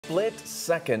split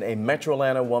second, a Metro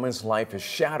Atlanta woman's life is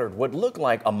shattered. What looked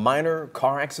like a minor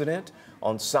car accident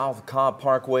on South Cobb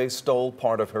Parkway stole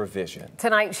part of her vision.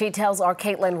 Tonight, she tells our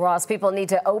Caitlin Ross people need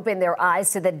to open their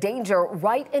eyes to the danger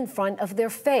right in front of their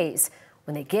face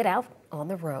when they get out on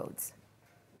the roads.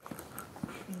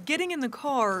 Getting in the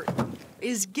car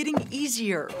is getting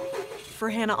easier for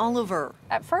Hannah Oliver.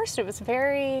 At first, it was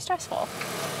very stressful.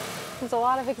 It was a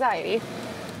lot of anxiety.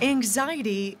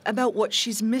 Anxiety about what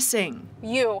she's missing.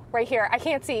 You, right here, I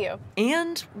can't see you.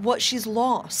 And what she's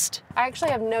lost. I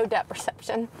actually have no depth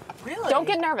perception. Really? Don't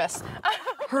get nervous.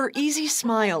 Her easy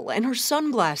smile and her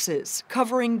sunglasses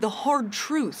covering the hard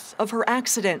truth of her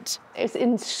accident. It's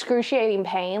excruciating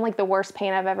pain, like the worst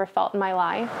pain I've ever felt in my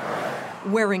life.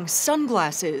 Wearing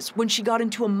sunglasses when she got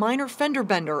into a minor fender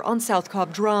bender on South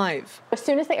Cobb Drive. As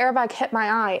soon as the airbag hit my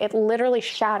eye, it literally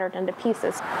shattered into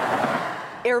pieces.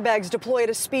 Airbags deploy at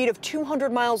a speed of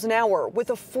 200 miles an hour with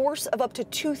a force of up to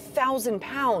 2,000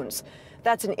 pounds.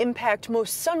 That's an impact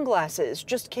most sunglasses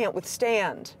just can't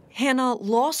withstand. Hannah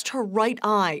lost her right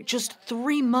eye just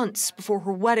 3 months before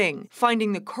her wedding,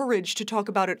 finding the courage to talk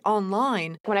about it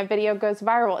online. When a video goes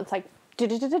viral, it's like,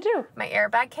 do-do-do-do-do. My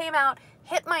airbag came out,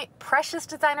 hit my precious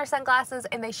designer sunglasses,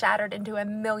 and they shattered into a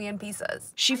million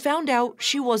pieces. She found out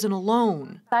she wasn't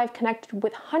alone. I've connected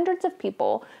with hundreds of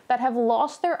people that have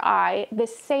lost their eye the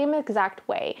same exact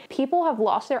way. People have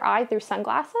lost their eye through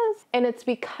sunglasses, and it's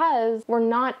because we're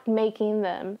not making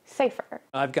them safer.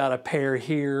 I've got a pair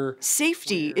here.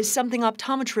 Safety is something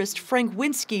optometrist Frank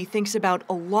Winsky thinks about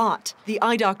a lot. The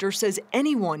eye doctor says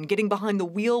anyone getting behind the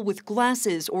wheel with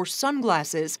glasses or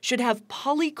sunglasses should have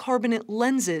polycarbonate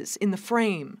lenses in the frame.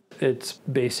 It's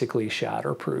basically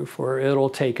shatterproof, where it'll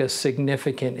take a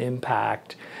significant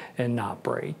impact and not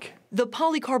break. The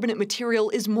polycarbonate material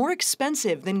is more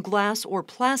expensive than glass or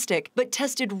plastic, but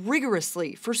tested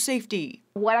rigorously for safety.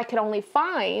 What I could only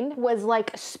find was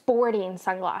like sporting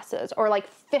sunglasses or like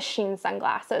fishing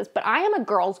sunglasses, but I am a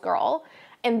girl's girl,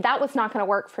 and that was not going to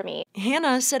work for me.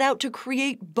 Hannah set out to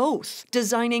create both,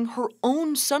 designing her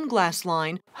own sunglass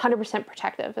line. 100%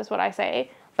 protective is what I say,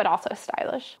 but also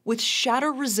stylish. With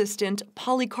shatter-resistant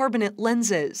polycarbonate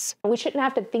lenses. We shouldn't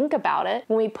have to think about it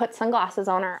when we put sunglasses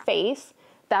on our face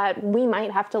that we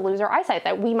might have to lose our eyesight,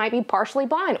 that we might be partially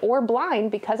blind or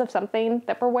blind because of something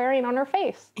that we're wearing on our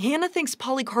face. Hannah thinks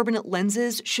polycarbonate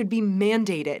lenses should be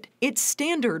mandated. It's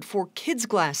standard for kids'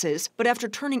 glasses, but after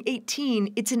turning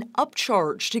 18, it's an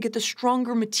upcharge to get the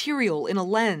stronger material in a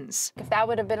lens. If that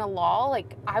would have been a law,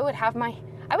 like I would have my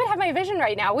vision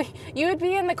right now. You would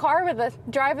be in the car with a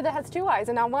driver that has two eyes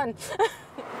and not one.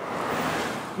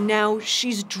 Now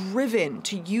she's driven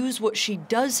to use what she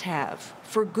does have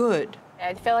for good.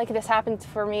 I feel like this happened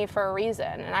for me for a reason,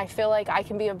 and I feel like I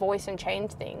can be a voice and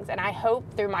change things. And I hope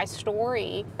through my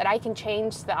story that I can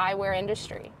change the eyewear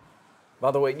industry.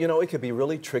 By the way, you know, it could be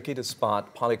really tricky to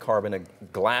spot polycarbonate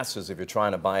glasses if you're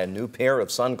trying to buy a new pair of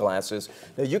sunglasses.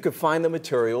 Now, you can find the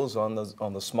materials on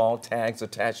the small tags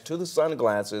attached to the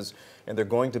sunglasses, and they're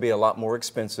going to be a lot more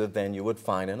expensive than you would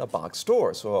find in a box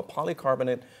store. So a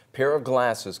polycarbonate pair of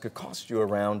glasses could cost you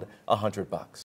around $100.